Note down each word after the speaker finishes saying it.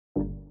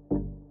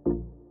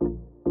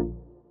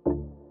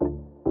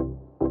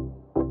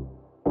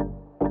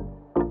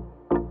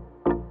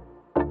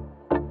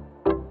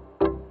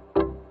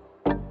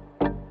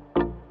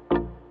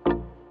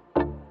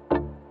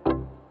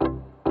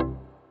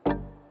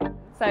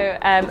So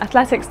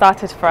athletics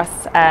started for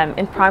us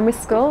in primary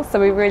school, so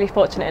we were really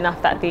fortunate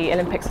enough that the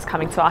Olympics was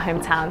coming to our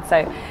hometown.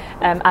 So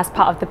as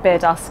part of the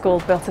bid, our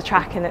school built a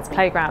track in its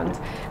playground,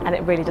 and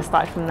it really just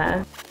started from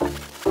there.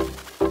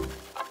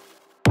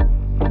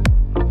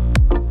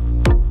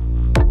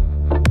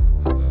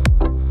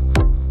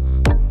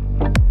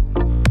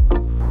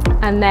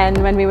 And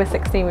then when we were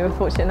 16, we were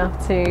fortunate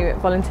enough to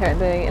volunteer at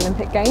the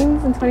Olympic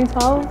Games in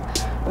 2012,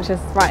 which is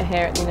right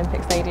here at the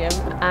Olympic Stadium.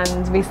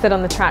 And we stood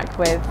on the track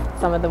with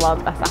some of the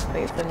world's best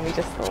athletes, and we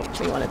just thought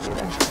we want to do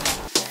this.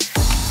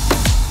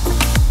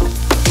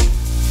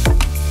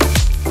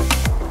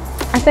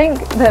 I think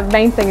the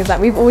main thing is that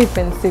we've always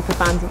been super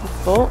fans of the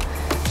sport.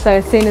 So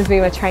as soon as we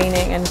were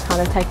training and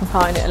kind of taking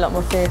part in it a lot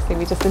more seriously,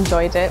 we just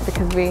enjoyed it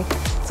because we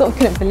sort of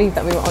couldn't believe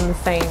that we were on the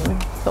same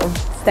sort of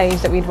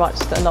stage that we'd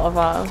watched a lot of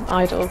our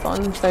idols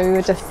on. So we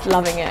were just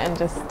loving it and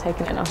just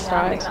taking it in our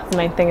stride. The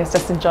main thing is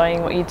just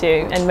enjoying what you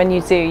do, and when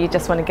you do, you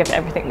just want to give it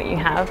everything that you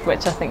have,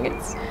 which I think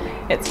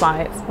it's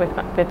why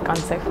we've gone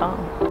so far.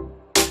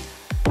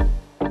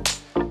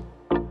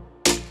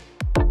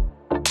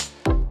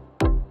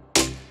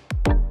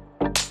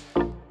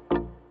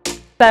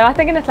 So I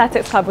think an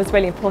athletics club was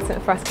really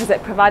important for us because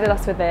it provided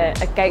us with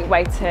a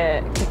gateway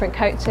to different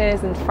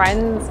coaches and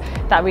friends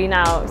that we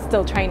now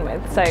still train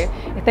with. So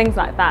things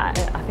like that,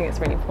 I think it's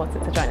really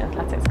important to join an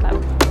athletics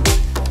club.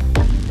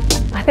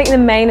 I think the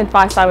main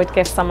advice I would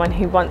give someone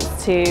who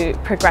wants to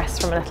progress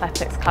from an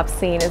athletics club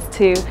scene is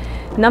to,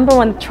 number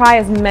one, try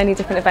as many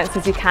different events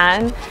as you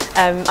can.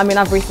 I mean,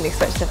 I've recently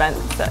switched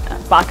events,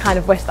 but I kind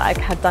of wish that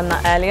I had done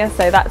that earlier.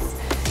 So that's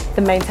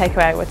the main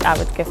takeaway I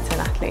would give to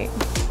an athlete.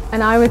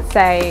 And I would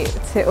say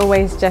to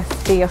always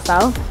just be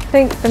yourself. I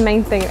think the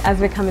main thing as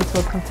we're coming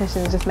towards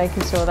competition is just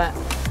making sure that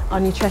our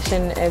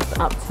nutrition is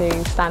up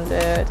to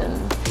standard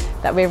and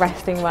that we're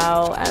resting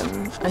well,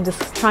 and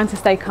just trying to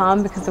stay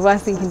calm, because the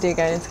worst thing you can do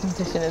going into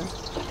competition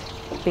is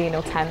being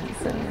all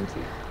tense, and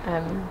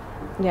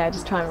yeah,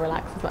 just try and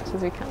relax as much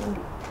as we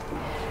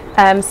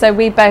can. So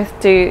we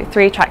both do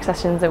 3 track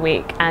sessions a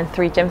week and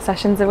 3 gym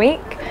sessions a week,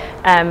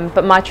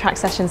 but my track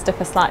sessions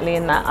differ slightly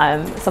in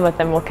that some of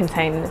them will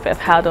contain a bit of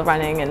hurdle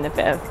running and a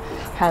bit of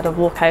hurdle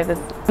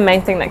walkovers. The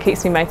main thing that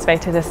keeps me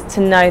motivated is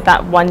to know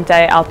that one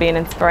day I'll be an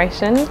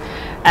inspiration.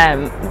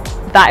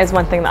 That is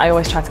one thing that I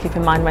always try to keep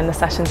in mind when the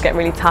sessions get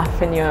really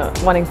tough and you're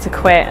wanting to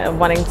quit and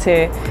wanting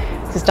to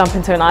just jump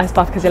into an ice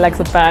bath because your legs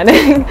are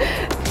burning.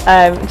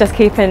 Just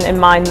keeping in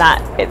mind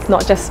that it's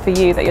not just for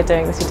you that you're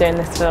doing this, you're doing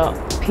this for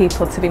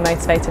people to be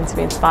motivated and to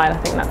be inspired. I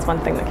think that's one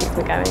thing that keeps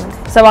me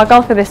going. So our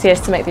goal for this year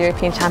is to make the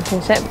European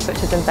Championships, which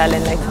is in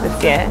Berlin later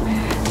this year.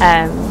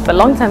 But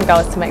long-term goal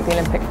is to make the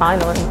Olympic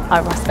final in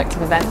our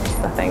respective events.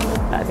 I think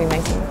that'd be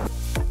amazing.